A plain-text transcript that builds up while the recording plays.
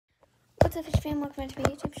What's up, fish fam? Welcome back to my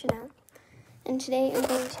YouTube channel. And today I'm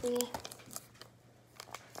going to be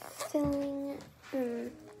filling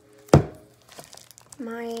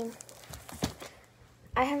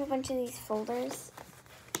I have a bunch of these folders.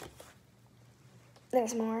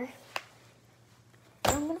 There's more.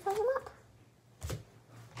 I'm gonna fill them up.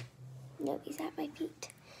 Nobody's at my feet.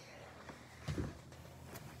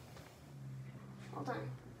 Hold on.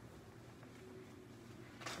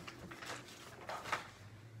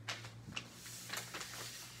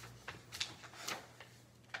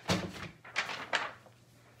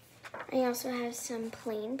 I also have some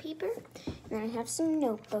plain paper, and then I have some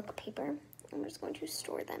notebook paper. I'm just going to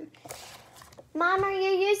store them. Mom, are you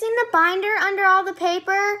using the binder under all the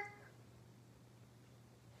paper?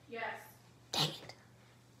 Yes. Dang it.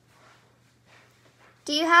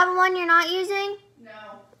 Do you have one you're not using? No.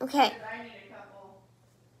 Okay. But I need a couple.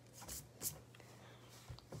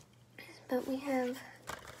 But we have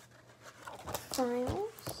files.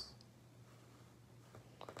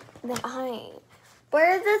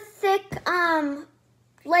 Where are the thick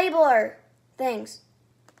labeler things?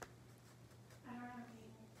 I don't have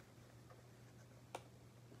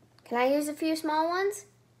any. Can I use a few small ones?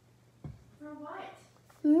 For what?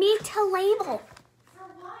 Me to label. For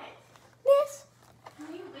what? This?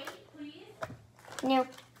 Can you wait, please? No.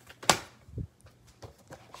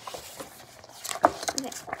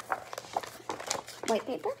 Okay. White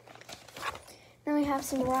paper. Then we have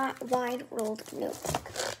some wide rolled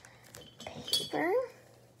notebook paper.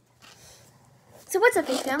 So what's up,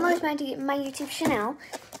 fish fam? Welcome to my YouTube channel.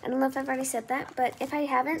 I don't know if I've already said that, but if I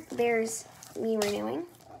haven't, there's me renewing.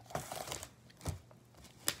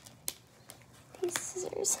 These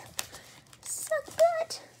scissors suck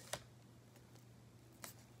good.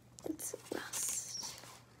 It's rust.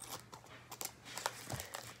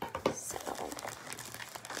 So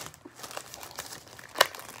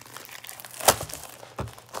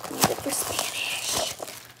use it for Spanish.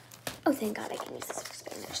 Oh, thank God I can use this for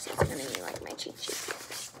Spanish. So it's gonna be like my cheat sheet.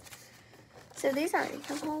 So these already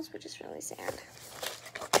have holes, which is really sad.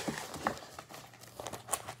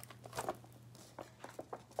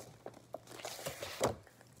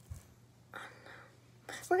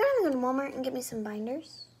 We're gonna go to Walmart and get me some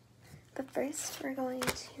binders. But first, we're going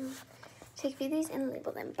to take a few of these and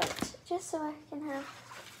label them. But just so I can have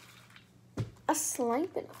a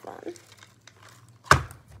slight bit of fun.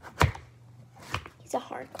 He's a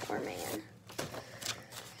hardcore man.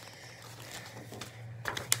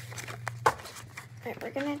 Alright,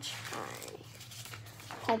 we're gonna try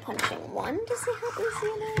hole punching one to see how easy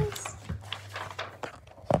it is.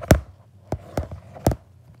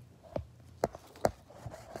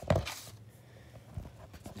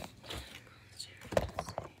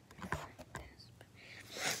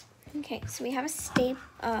 Okay, so we have a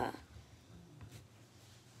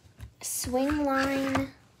swing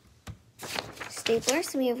line stapler.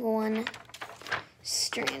 So we have one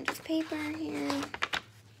strand of paper here.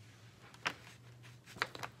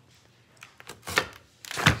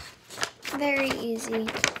 Very easy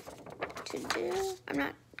to do. I'm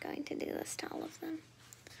not going to do this to all of them.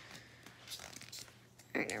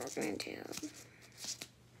 All right, now we're going to do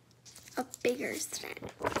a bigger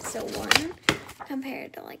strand. So one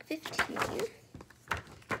compared to like 15.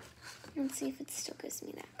 Let's see if it still gives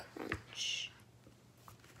me that crunch.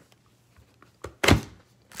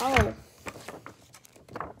 Oh,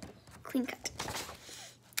 clean cut.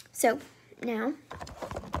 So now,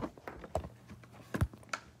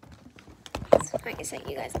 like I said,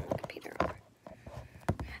 you guys on the computer.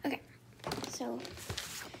 Okay, so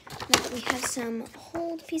now that we have some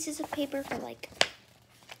hold pieces of paper for like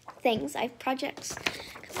things, I have projects,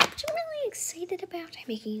 which I'm really excited about. I'm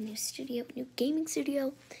making a new gaming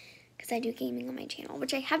studio, because I do gaming on my channel,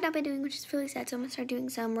 which I have not been doing, which is really sad. So I'm gonna start doing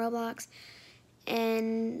some Roblox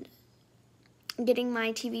and getting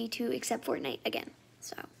my TV to accept Fortnite again.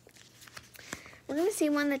 So we're gonna see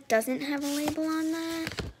one that doesn't have a label on that.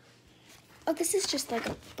 Oh, this is just like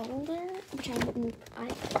a folder, which I like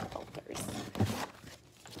folders.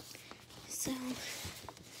 So I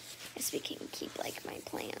guess we can keep like my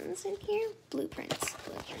plans in here. Blueprints.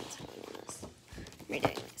 We're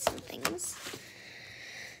doing some things.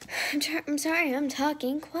 I'm sorry, I'm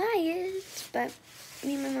talking quiet, but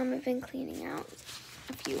me and my mom have been cleaning out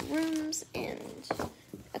a few rooms, and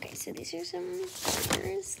okay, so these are some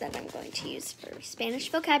markers that I'm going to use for Spanish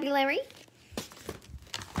vocabulary.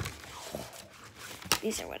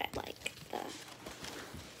 These are what I like. The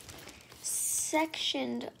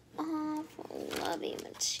sectioned off lovely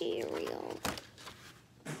material.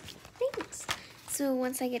 Thanks. So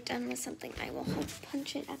once I get done with something, I will hole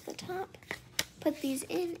punch it at the top, put these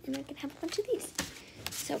in, and I can have a bunch of these.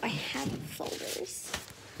 So I have folders.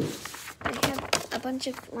 I have a bunch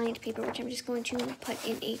of lined paper, which I'm just going to put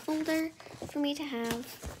in a folder for me to have.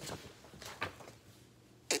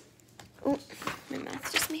 Oh, my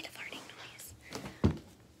mouth just made a farting noise.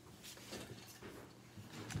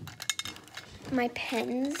 My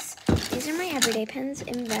pens. These are my everyday pens.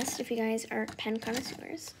 Invest if you guys are pen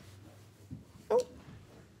connoisseurs. Oh,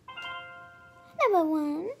 another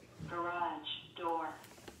one. Garage door.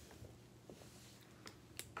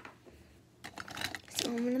 So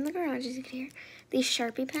I'm in the garage, as you can hear. These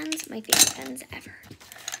Sharpie pens, my favorite pens ever.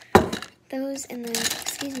 Those, and then,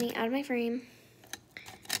 excuse me, out of my frame.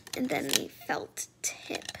 And then the felt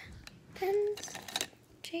tip pens,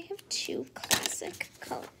 which I have two classic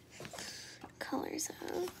colors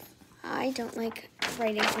of. I don't like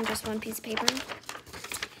writing on just one piece of paper.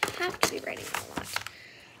 I have to be writing a lot.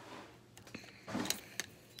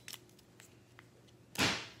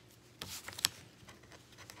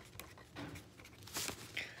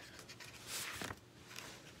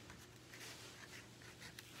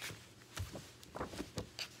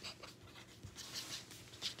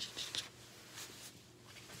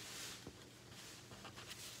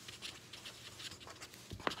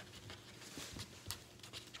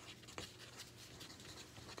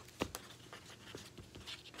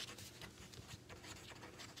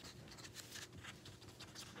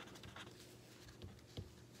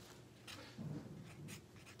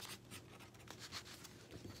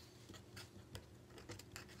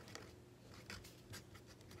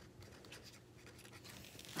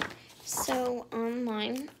 So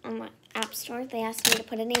online, on my app store, they asked me to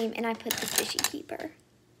put a name, and I put the Fishy Keeper.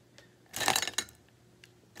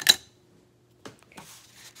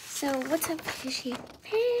 So what's a fishy?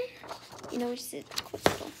 You know, just a quick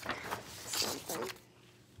little something.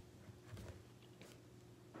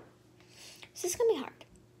 So this is gonna be hard.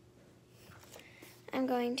 I'm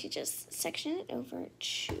going to just section it over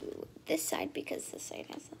to this side because this side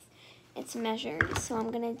has this. It's measured, so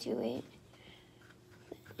I'm gonna do it.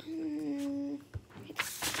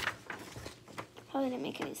 Probably didn't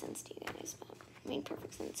make any sense to you guys, but it made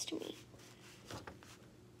perfect sense to me.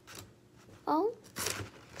 Oh,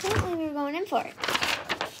 apparently we were going in for it.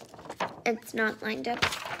 It's not lined up.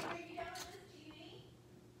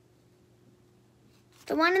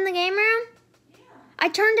 The one in the game room? Yeah. I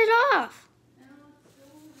turned it off. No,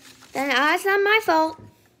 it's still. Then it's not my fault.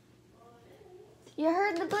 You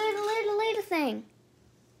heard the little thing.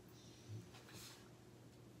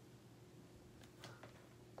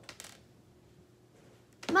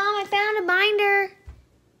 Mom, I found a binder.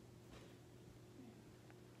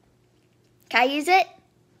 Can I use it?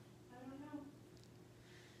 I don't know.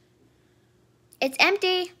 It's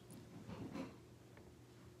empty.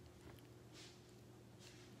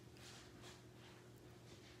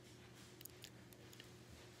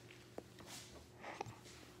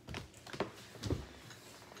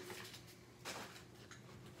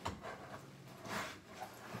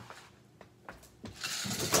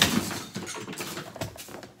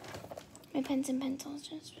 My pens and pencils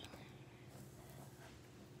just.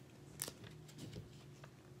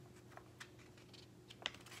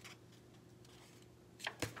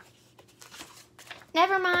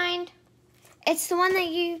 Never mind. It's the one that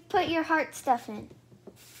you put your heart stuff in.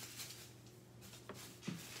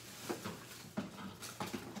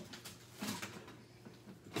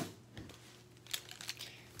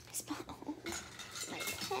 My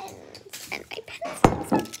pens and my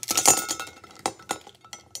pencils.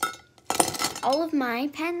 All of my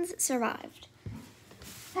pens survived.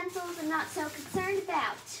 Pencils I'm not so concerned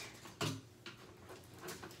about.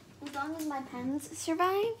 As long as my pens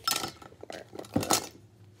survived.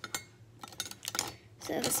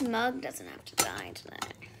 So this mug doesn't have to die today.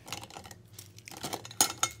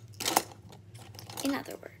 In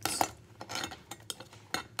other words.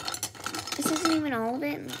 This isn't even all of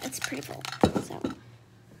it, and it's pretty full. So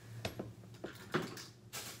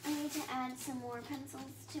I need to add some more pencils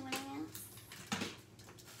to it, I guess.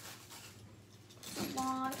 A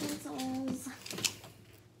lot of pencils.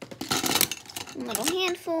 A little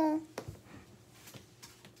handful.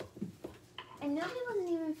 And nobody wasn't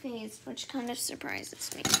even phased, which kind of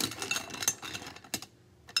surprises me.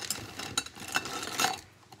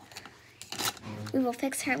 We will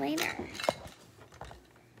fix her later.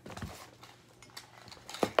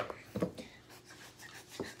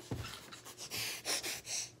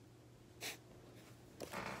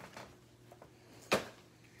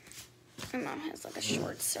 My mom has like a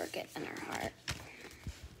short circuit in her heart.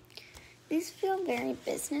 These feel very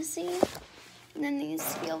businessy, and then these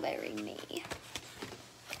feel very me.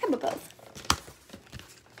 How about both?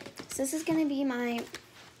 So this is gonna be my,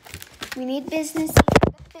 we need business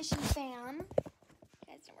Fishy fam. You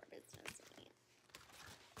guys know our business.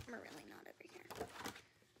 We're really not over here.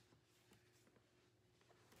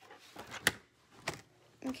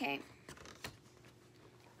 Okay.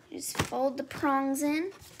 Just fold the prongs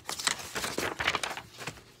in.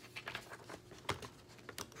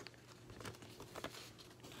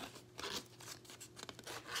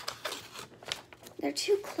 They're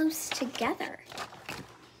too close together.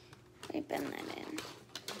 Let me bend that in.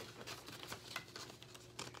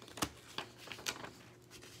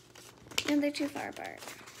 And they're too far apart.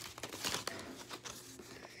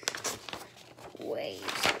 Way too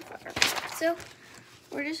far apart. So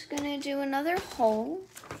we're just gonna do another hole.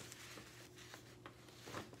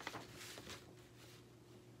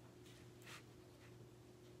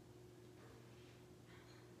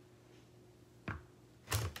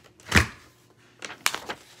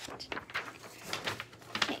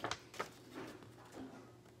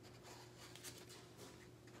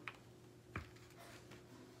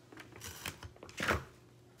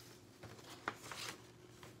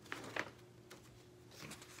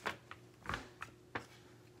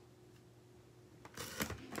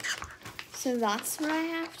 So that's what I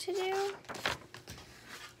have to do.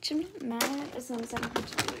 Which I'm not mad at as long as I don't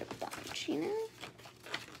have to do it a bunch, you know?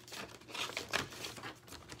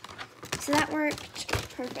 So that worked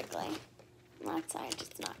perfectly. On that side,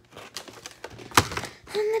 just not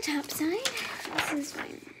on the top side. This is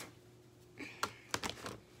fine.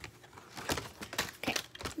 Okay,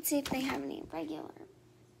 let's see if they have any regular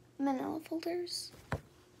manila folders.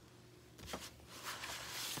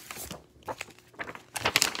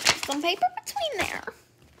 Some paper between there.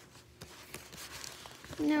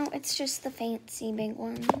 No, it's just the fancy big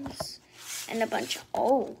ones. And a bunch of,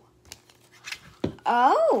 oh.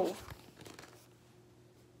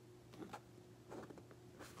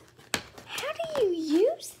 How do you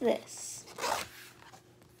use this?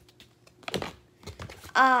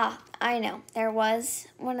 I know. There was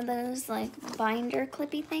one of those like binder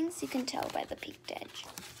clippy things. You can tell by the peaked edge.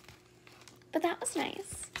 But that was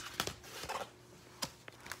nice.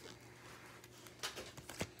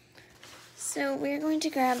 So we're going to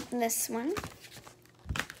grab this one.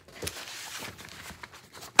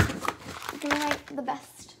 Doing like the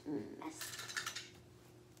best mess.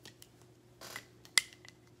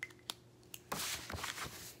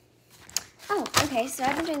 Oh, okay, so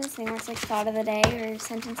I've been doing this thing where it's like thought of the day or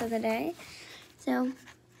sentence of the day. So,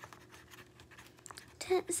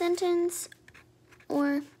 sentence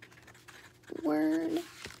or word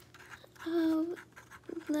of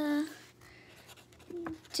the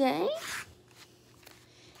day.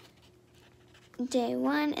 Day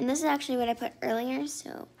one, and this is actually what I put earlier,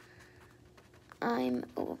 so I'm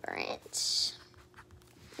over it.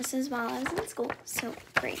 This is while I was in school, so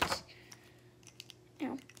great.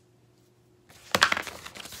 Ow.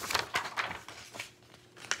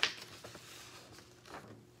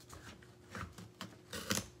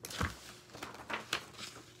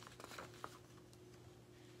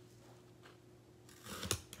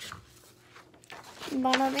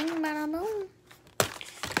 Bada bing, bada boom.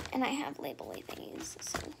 And I have label-y thingies,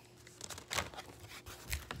 so.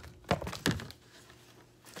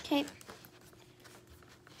 Okay.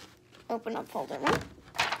 Open up folder one.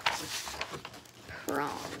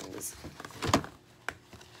 Prongs.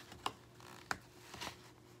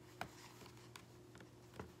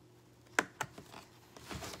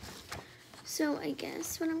 So I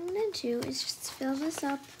guess what I'm gonna do is just fill this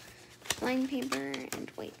up, line paper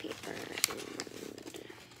and white paper.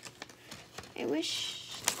 And I wish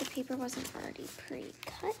the paper wasn't already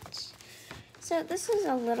pre-cut. So this is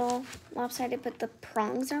a little lopsided, but the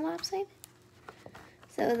prongs are lopsided.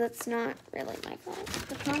 So that's not really my fault.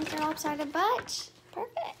 The prongs are lopsided, but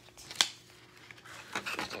perfect.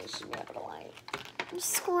 I should be able to like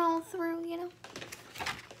scroll through, you know.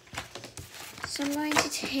 So I'm going to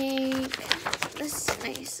take this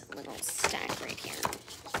nice little stack right here.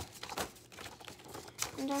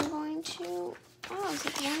 And I'm going to, oh, so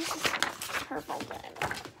one's purple lid.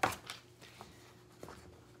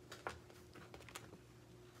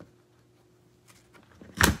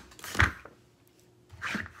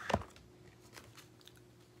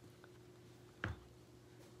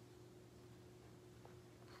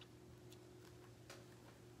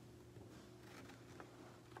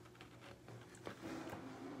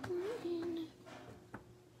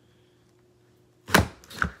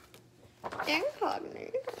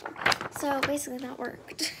 Incognito. So basically that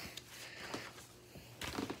worked.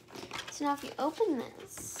 So now if you open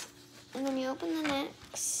this, and then you open the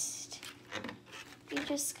next, you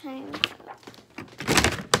just kind of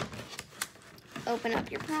open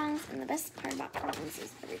up your prongs, and the best part about prongs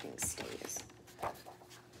is everything stays.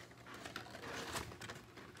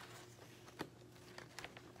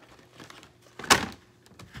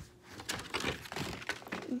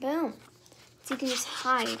 Boom. So you can just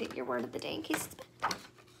hide your word of the day in case it's bad.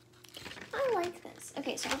 I like this.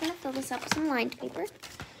 Okay, so we're going to fill this up with some lined paper.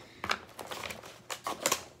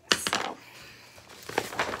 So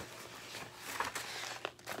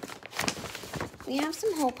we have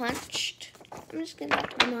some hole punched. I'm just going to go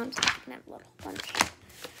to my mom's so I can have a little punch.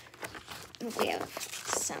 And we have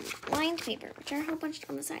some lined paper, which are hole punched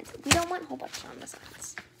on the sides. We don't want hole punched on the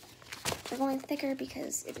sides. We're going thicker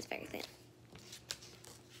because it is very thin.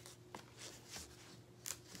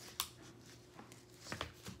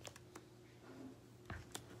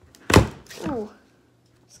 Ooh,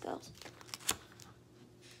 skulls.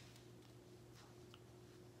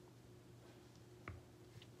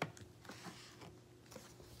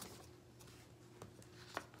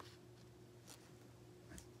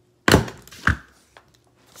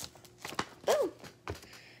 Boom.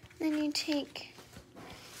 Then you take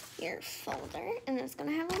your folder, and it's going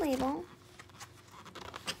to have a label.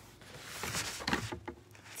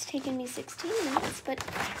 It's taken me 16 minutes, but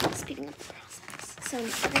it's speeding up the process. So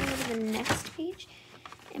we're going to go to the next page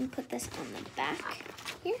and put this on the back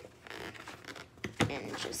here.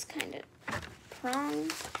 And just kind of prong.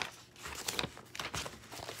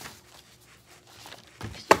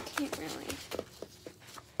 Because you can't really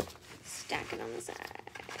stack it on the side.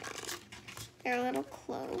 They're a little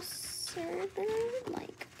closer than I would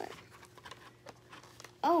like, but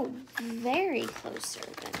oh, very closer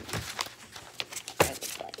than I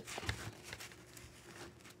would like.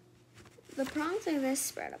 The prongs are this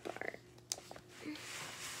spread apart.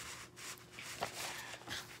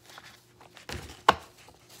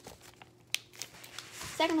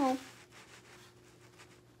 Second hole.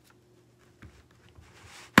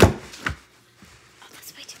 Oh,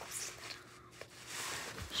 that's way too close to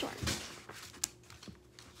the top. Sure.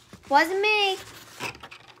 Wasn't me.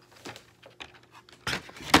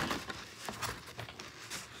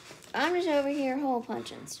 I'm just over here hole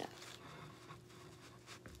punching stuff.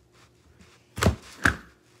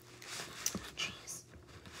 Jeez.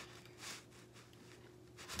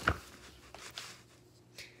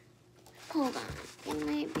 Hold on. We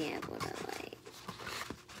might be able to, like...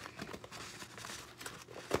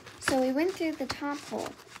 So we went through the top hole.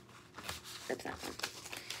 Oops, that one.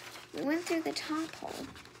 We went through the top hole.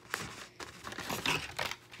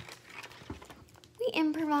 We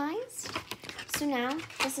improvised. So now,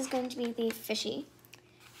 this is going to be the fishy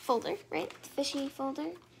folder, right? The fishy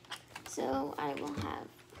folder. So I will have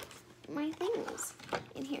my things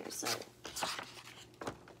in here. So,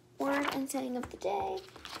 word and saying of the day.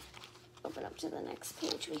 Open up to the next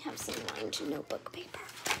page. We have some lined notebook paper.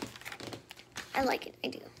 I like it. I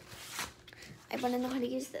do. I want to know how to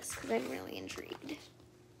use this because I'm really intrigued.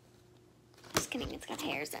 Just kidding. It's got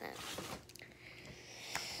hairs in it.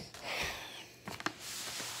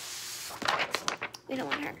 We don't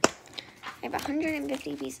want her. I have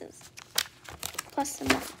 150 pieces. Plus some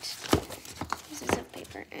white pieces of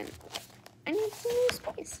paper. And I need some new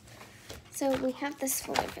space. So we have this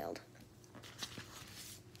folder filled.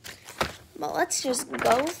 Well, let's just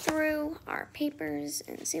go through our papers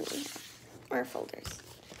and see what we have. Or folders.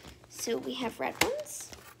 So we have red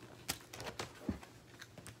ones.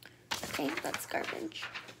 Okay, that's garbage.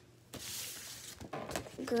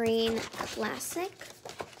 Green classic.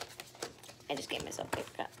 I just gave myself a paper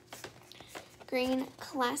cut. Green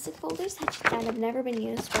classic folders that have never been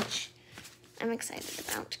used, which I'm excited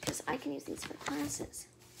about because I can use these for classes.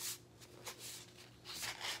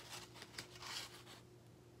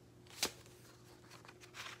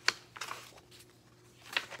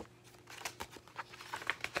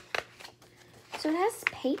 So it has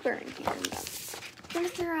paper in here. I'm gonna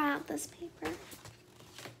throw out this paper.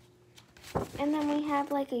 And then we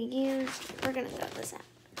have like a used, we're gonna throw this out.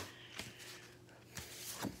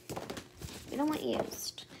 We don't want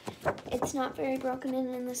used. It's not very broken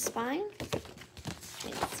in the spine. I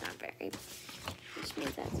mean, it's not very, which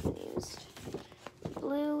means that's been used.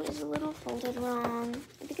 Blue is a little folded wrong.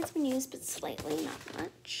 I think it's been used, but slightly, not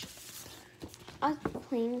much. A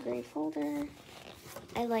plain gray folder.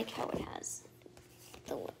 I like how it has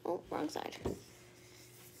the, oh, wrong side.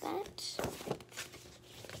 That.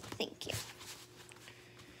 Thank you.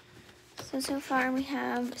 So far we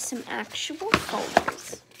have some actual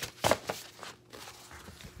folders.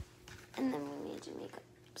 And then we need to make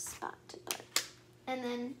a spot to put. And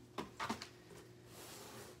then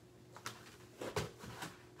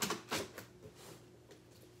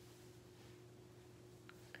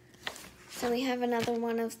so we have another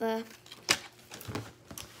one of the,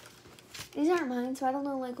 these aren't mine, so I don't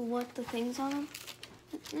know like what the things on them.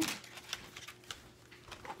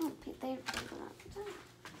 Oh, they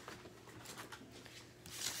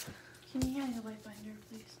Can you hand me the white binder?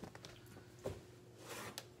 please.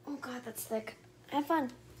 Oh God, that's thick. Have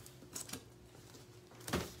fun.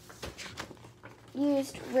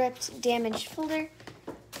 Used, ripped, damaged folder.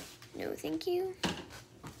 No, thank you.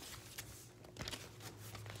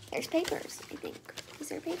 There's papers, I think. Is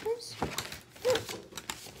there papers? No.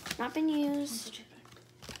 Not been used.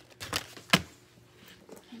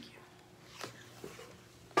 Thank you.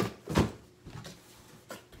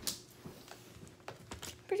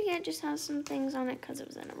 Pretty good, just has some things on it because it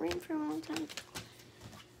was in a rain for a long time.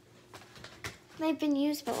 They've been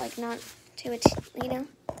used, but like not to it, you know,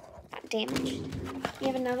 not damaged. We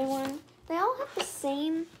have another one. They all have the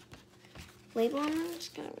same label on them, which is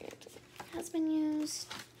kind of weird. Has been used.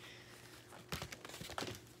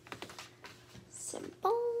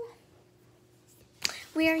 Simple.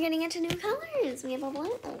 We are getting into new colors. We have a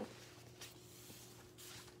blue.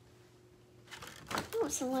 Oh,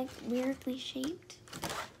 so like weirdly shaped.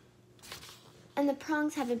 And the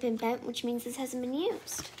prongs haven't been bent, which means this hasn't been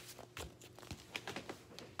used.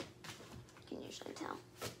 You can usually tell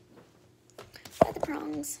by the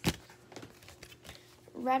prongs.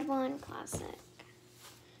 Red one, classic.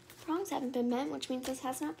 Prongs haven't been bent, which means this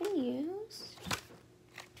has not been used.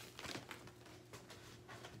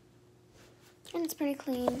 And it's pretty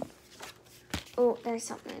clean. Oh, there's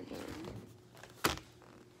something in here.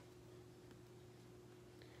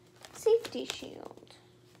 Safety shield.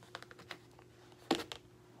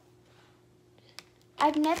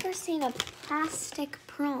 I've never seen a plastic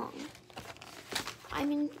prong. I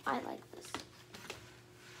mean, I like this.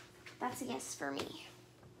 That's a yes for me.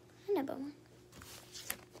 Another one.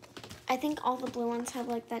 I think all the blue ones have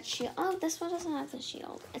like that shield. Oh, this one doesn't have the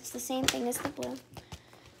shield. It's the same thing as the blue.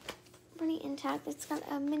 Pretty intact. It's got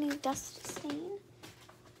a mini dust stain,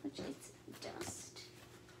 which is dust.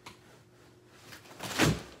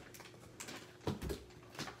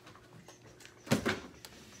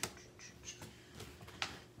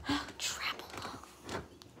 Oh, treble.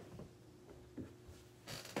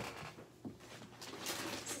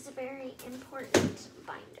 This is a very important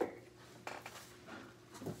binder.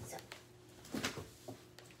 So,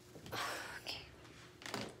 okay,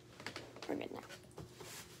 we're good now.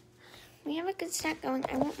 We have a good stack going.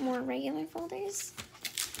 I want more regular folders.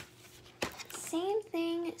 Same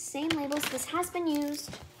thing, same labels. This has been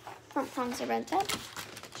used. Front prongs are bent up.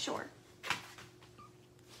 Sure.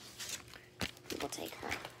 We'll take her.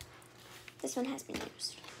 This one has been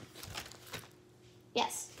used.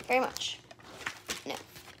 Yes, very much. No.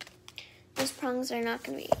 Those prongs are not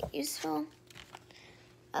going to be useful.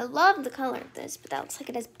 I love the color of this, but that looks like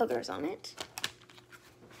it has boogers on it.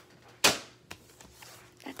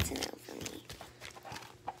 That's a no for me.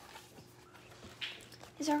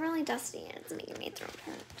 These are really dusty and it's making me throat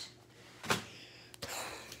hurt.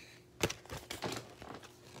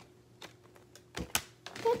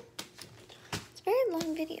 Good. It's a very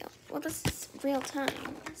long video. Well, this is real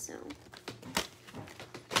time, so.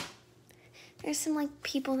 There's some like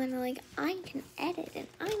people that are like, I can edit and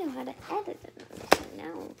I know how to edit it.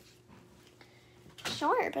 No.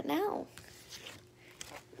 Sure, but no.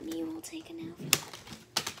 Me will take a no for that.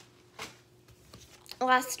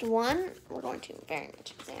 Last one, we're going to very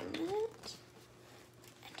much examine it.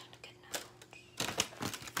 And on a good note.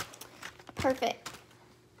 Perfect.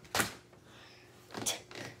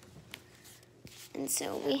 And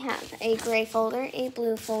so we have a gray folder, a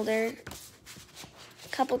blue folder, a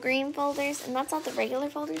couple green folders, and that's all the regular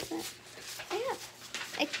folders that I have.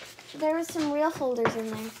 There were some real folders in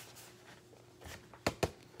there.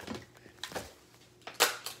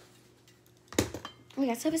 We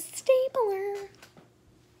also have a stapler.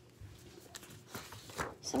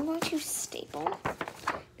 So I'm going to staple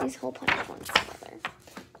these hole punch ones together.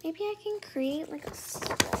 Maybe I can create like a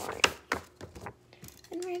story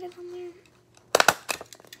and write it on there.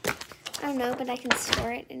 I don't know, but I can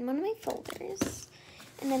store it in one of my folders.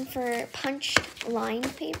 And then for punched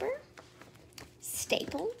lined paper,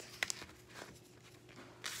 stapled.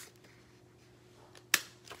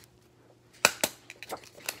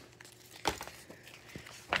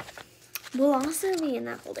 Will also be in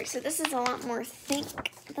that folder. So this is a lot more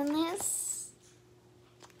thick than this.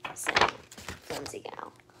 So, flimsy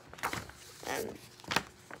gal.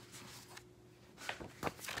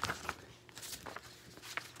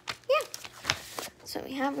 Yeah. So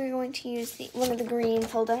we're going to use one of the green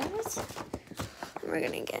folders. We're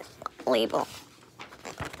gonna get label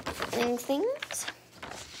things.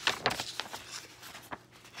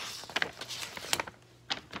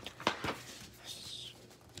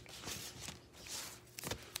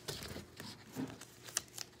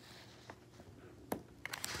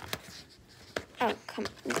 Oh, come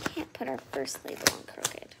on. We can't put our first label on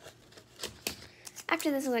crooked. After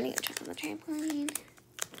this, I'm going to go check on the trampoline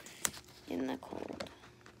in the cold.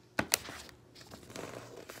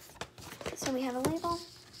 So we have a label.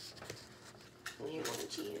 We are going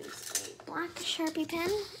to use a black Sharpie pen,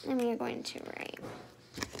 and we are going to write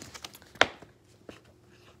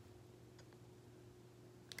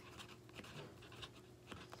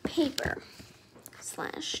paper /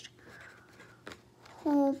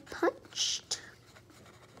 hole punched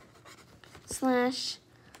 /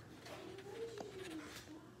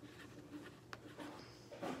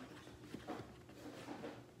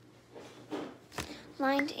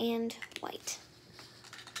 lined and white.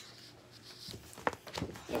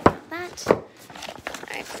 Got that.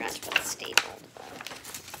 I forgot to put the staple.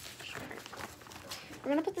 We're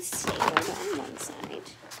gonna put the staple on one side.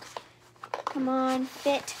 Come on,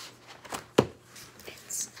 fit.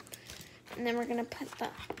 Fits. And then we're gonna put the,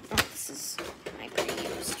 oh, this is my pretty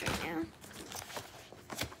used right now.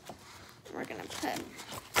 We're gonna put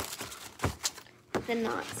the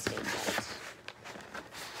knot stapled.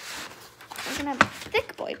 We're gonna have a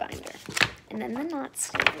thick boy binder. And then the knot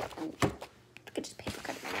staple. Oh, look at this paper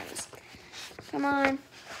cut my nose. Come on.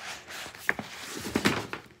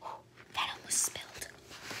 That almost spilled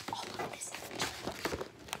all of this.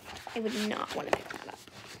 I would not want to pick that up.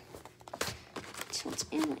 So it's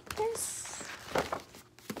in like this.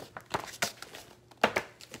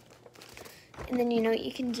 And then you know what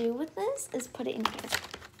you can do with this is put it in here.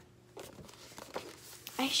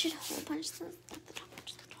 I should hole punch this at the top.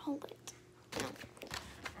 Just hold it. No,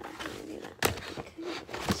 I'm not gonna do that. Okay.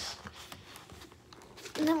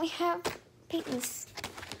 And then we have Peyton's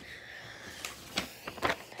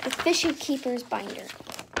the Fishy Keeper's binder.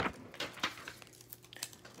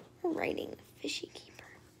 We're writing Fishy Keeper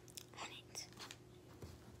on it.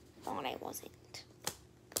 Thought I wasn't.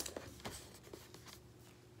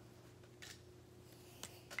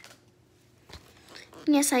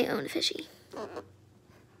 Yes, I own Fishy.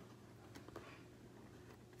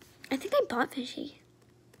 I think I bought Fishy.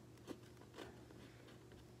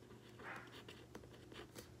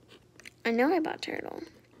 I know I bought Turtle.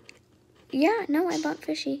 Yeah, no, I bought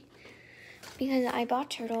Fishy. Because I bought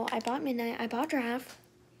Turtle, I bought Midnight, I bought Giraffe.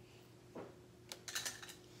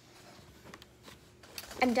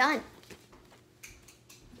 I'm done.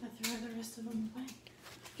 I threw the rest of them away.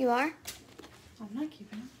 You are? I'm not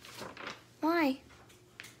keeping them. Why?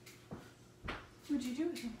 What'd you do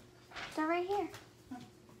with them? They're right here.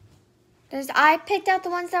 I picked out the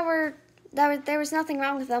ones there was nothing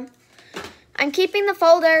wrong with them. I'm keeping the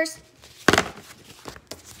folders.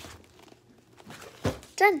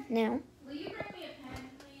 Done now. Will you bring me a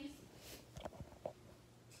pen, please?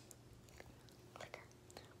 Clicker.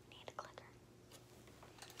 We need a clicker.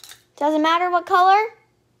 Doesn't matter what color?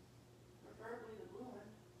 Preferably the blue one.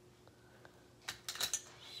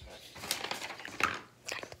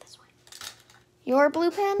 Gotta put this one. Your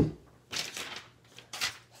blue pen?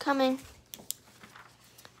 Coming.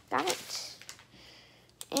 Got it.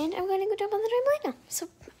 And I'm going to go jump on the trampoline now. So,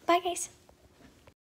 bye guys.